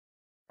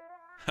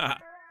Ha,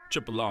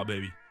 triple R,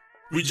 baby.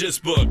 We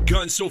just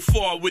begun so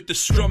far with the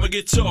strum of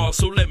guitar,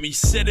 so let me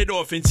set it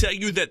off and tell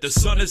you that the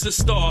sun is a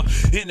star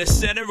in the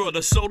center of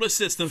the solar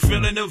system,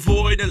 filling the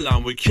void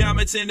along with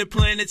comets and the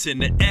planets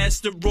and the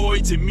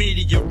asteroids and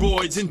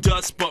meteoroids and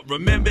dust. But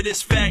remember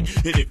this fact,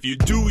 and if you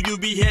do, you'll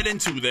be heading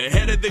to the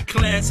head of the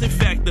class. In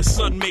fact, the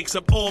sun makes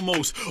up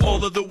almost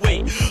all of the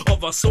weight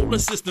of our solar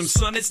system.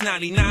 Sun, it's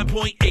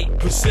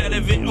 99.8%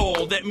 of it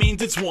all. That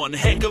means it's one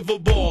heck of a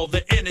ball.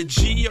 The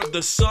energy of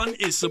the sun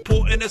is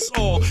supporting us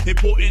all.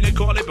 Important to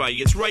call it by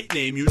its right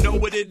name, you know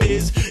what it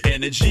is.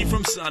 Energy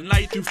from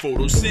sunlight through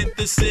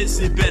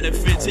photosynthesis. It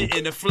benefits it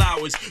in the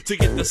flowers to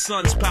get the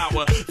sun's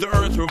power. The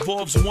earth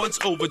revolves once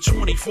over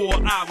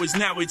 24 hours.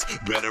 Now it's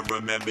better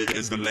remembered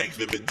as the length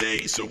of a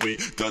day, so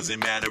it doesn't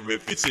matter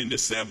if it's in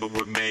December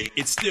or May.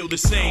 It's still the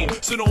same,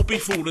 so don't be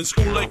fooled in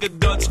school like a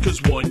dunce.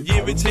 Cause 1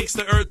 year it takes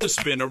the earth to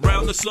spin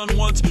around the sun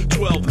once.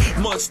 12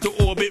 months to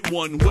orbit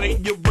one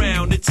way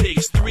around. It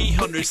takes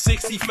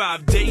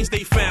 365 days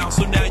they found.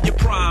 So now you're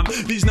prime.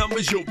 These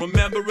numbers you'll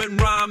remember and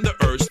rhyme. The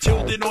earth's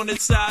tilted on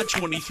its side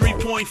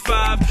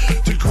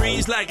 23.5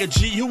 degrees like a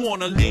G who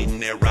wanna lead in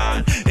their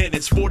ride. And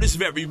it's for this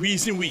very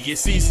reason we get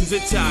seasons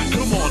of time.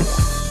 Come on.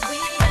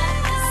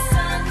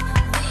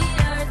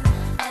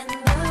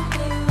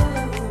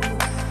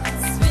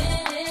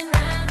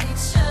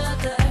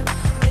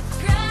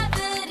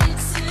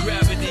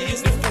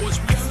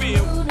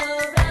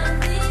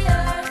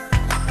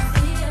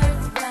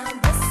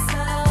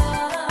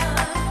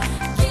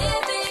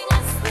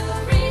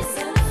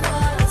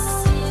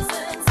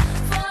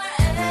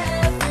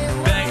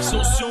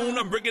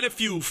 I'm bringing a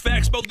few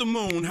facts about the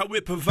moon, how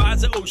it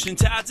provides the ocean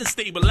tides and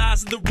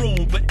stabilizes the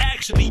room. But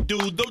actually,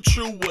 dude, though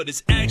true, what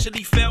is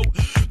actually felt,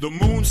 the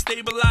moon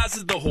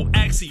stabilizes the whole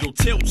axial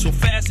tilt. So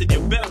fasten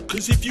your belt,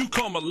 cause if you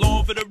come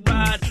along for the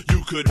ride,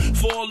 you could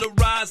fall or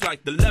rise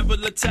like the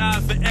level of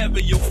tide. Forever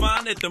you'll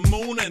find that the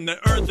moon and the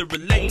earth are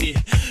related.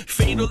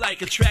 Fatal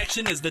like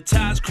attraction as the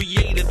tides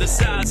created. The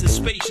size is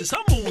spacious,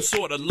 our moon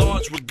sorta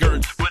large with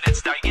girth, but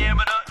its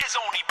diameter is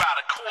only about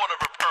a quarter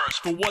of Earth's.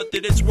 For what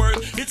that it's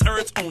worth, it's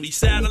Earth's only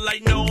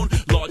satellite known.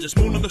 Largest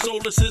moon in the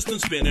solar system,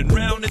 spinning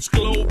round its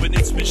globe, and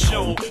it's been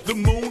shown the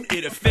moon,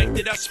 it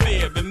affected our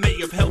sphere and may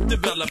have helped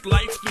develop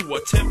life through our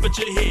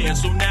temperature here.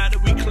 So now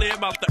that we clear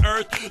about the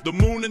earth, the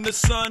moon and the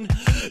sun,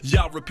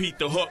 y'all repeat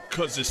the hook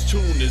cause this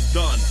tune is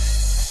done.